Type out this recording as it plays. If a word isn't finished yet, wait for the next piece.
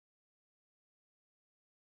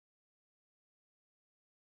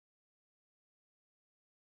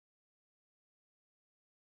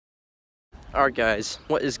Alright guys,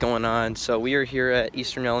 what is going on? So we are here at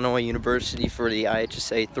Eastern Illinois University for the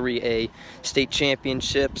IHSA 3A state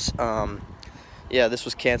championships. Yeah, this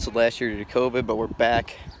was canceled last year due to COVID, but we're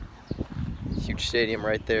back. Huge stadium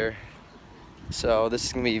right there. So this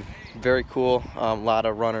is going to be very cool. A lot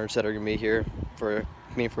of runners that are going to be here for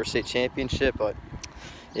a state championship, but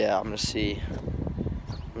yeah, I'm just going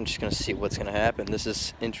to see what's going to happen. This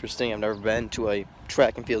is interesting. I've never been to a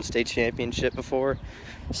track and field state championship before.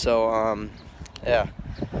 So, yeah,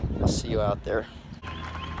 I'll see you out there.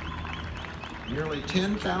 Nearly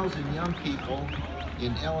 10,000 young people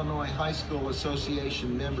in Illinois High School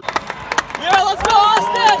Association members. Yeah, let's go,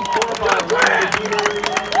 Austin! Let's go, boys!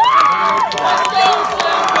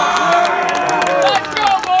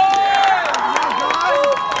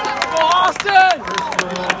 Let's go, Austin!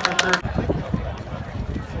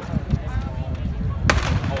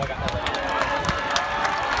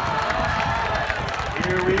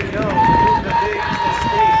 Here we go. In the big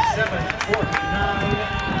state,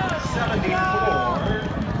 7:49:74.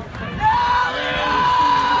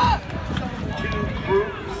 Two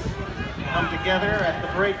groups come together at the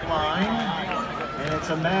break line, and it's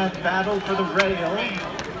a mad battle for the rail.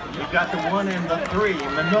 We've got the 1 and the 3,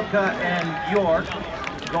 Minooka and York.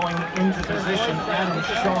 Going into position, Adam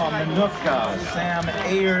Shaw, Minooka, Sam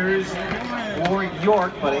Ayers for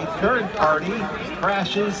York, but a third party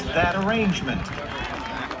crashes that arrangement.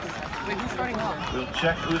 We'll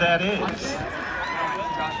check who that is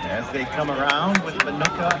as they come around with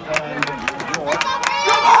Minooka and York.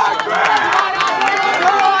 Come on, Greg!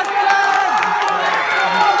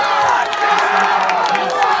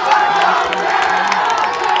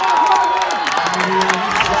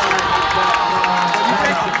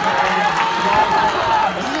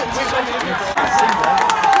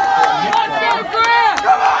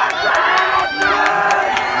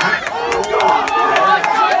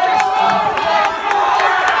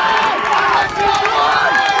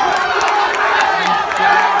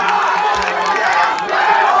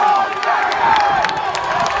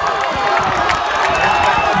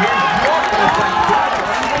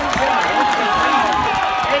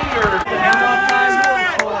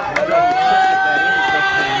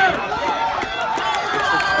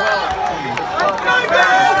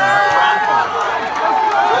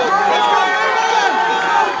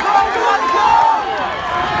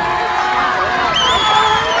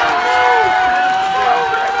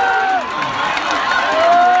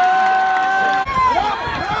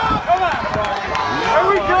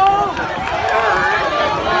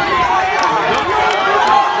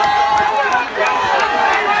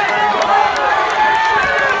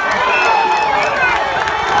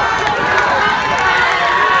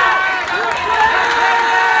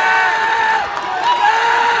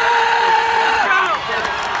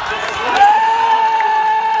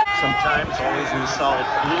 Sometimes always in solid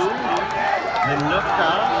blue.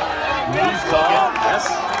 Minooka, Niza, yes.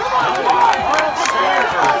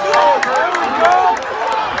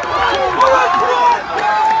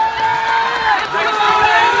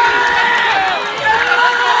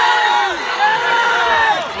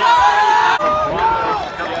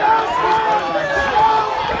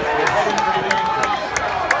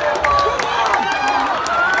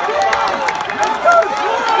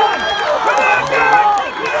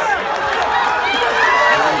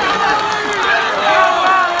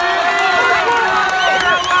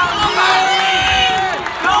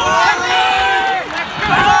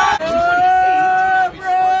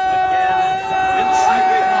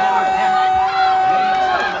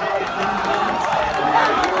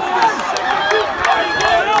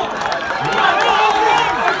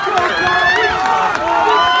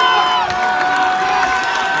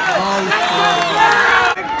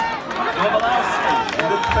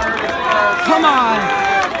 Come on!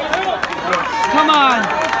 Come on! Oh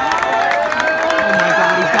my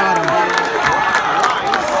God, he's got him.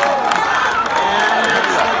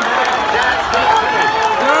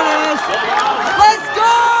 There it is! Let's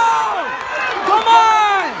go! Come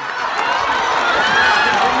on!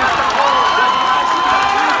 Oh my God!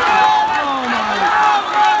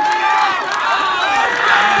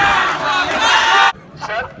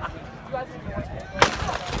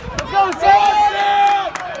 Let's go, Sam!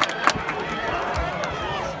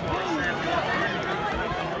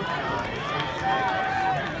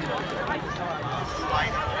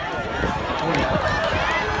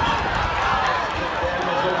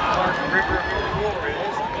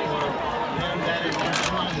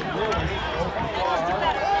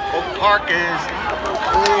 Oak Park is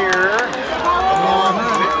clear along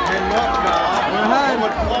with Minooka.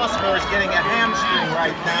 Wood Flossmoor is getting a hamstring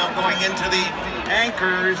right now going into the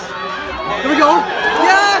anchors. Here we go.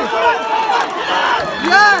 Yes!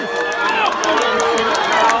 Yes!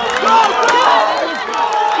 Go, go! Come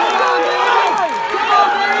on, baby! Come on,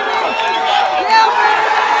 baby! Yeah,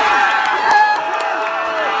 baby!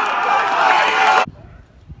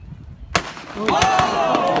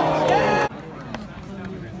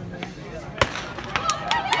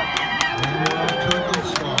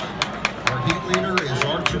 Our heat leader is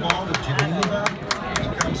Archibald of Geneva. He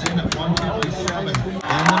comes in at 157.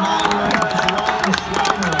 And the 9-runner is Ryan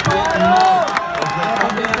Schreiner of Wheaton North. As they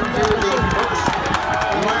come into the first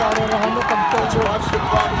lap, let's watch the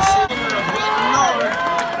clock. Singer of Wheaton North.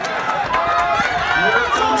 Here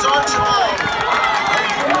comes Archibald.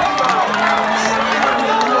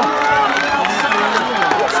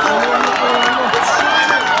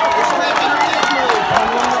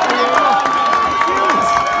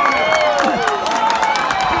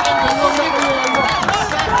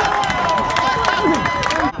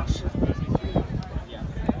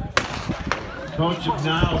 Coach of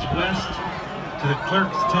Niles West to the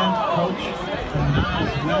clerk's tent. Coach from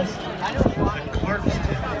Niles West to the clerk's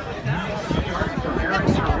tent. Nice start for Eric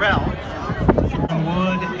Sorrell.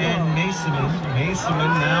 Wood and Mason. Mason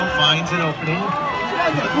now finds an opening to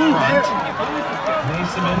the front.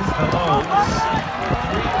 Mason close.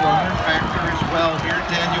 Three-runner factor as well here.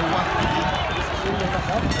 Daniel Watson.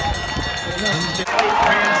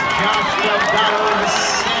 Josh Delgado in the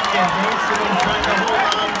second. Mason trying to hold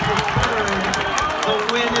on for third. The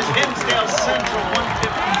win is Hinsdale Central,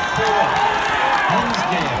 154.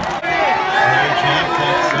 Hinsdale. Very Jack,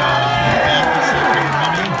 that's back to second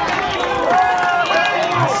running.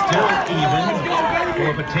 And still even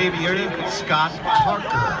for Batavia, Scott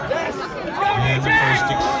Parker. And the first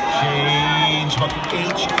exchange, hook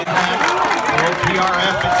H impact for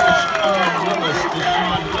PRF. It's Deshaun Willis.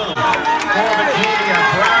 For Batavia,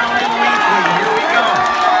 Brown and Wheatley. Here we go.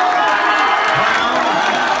 Brown,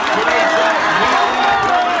 Fraser,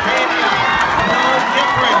 Batavia. No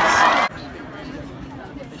difference.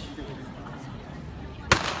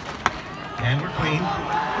 And we're clean.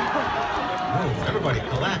 Oh, everybody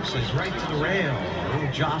collapses right to the rail. A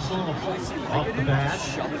little jostle off the bat.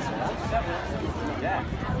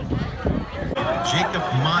 Jacob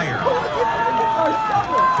Meyer.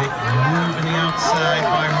 Big move in the outside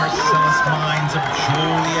by Marcellus Mines of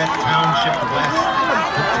Joliet Township West.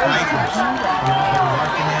 The Tigers from off of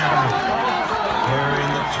Larkin Avenue. They're in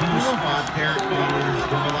the 2 spot. There is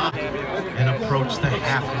Gomalop and approach the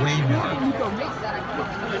halfway mark.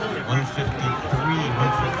 153,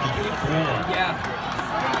 154.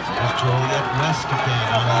 There's Joliet West again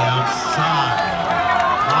on the outside.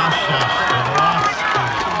 Rasha Shadowski.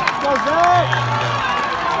 And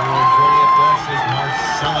Joliet West is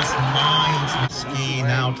Marcellus Mines. Ski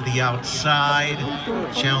now to the outside,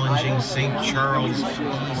 challenging St. Charles East on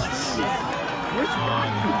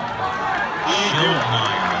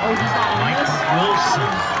Schildmeyer. Michael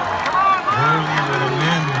Wilson earlier with a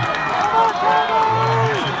win.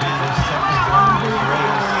 He should be the second one in this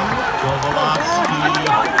race. Govolowski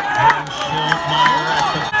and Schildmeyer at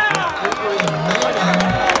the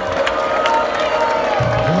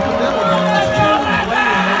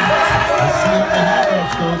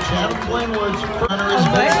Chatham Glenwood's runner is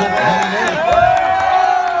Vincent Haynet.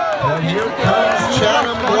 And here comes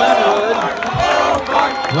Chatham Glenwood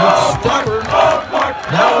with Stubborn.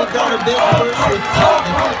 Now we've got a big push with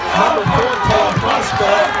number 14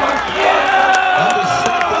 prospect into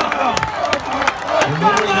second. And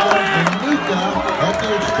then we have Manuka at the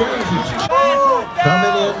exchanges.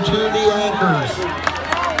 Coming into the anchors.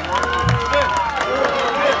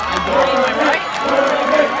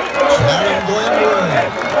 Chatham Glenwood.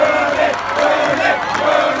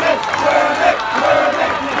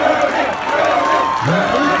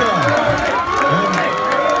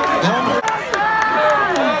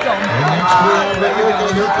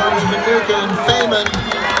 Here comes Manuka and Feynman.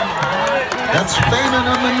 That's Feynman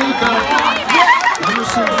and Manuka.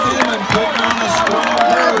 Emerson Feynman putting on a strong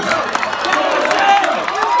nose.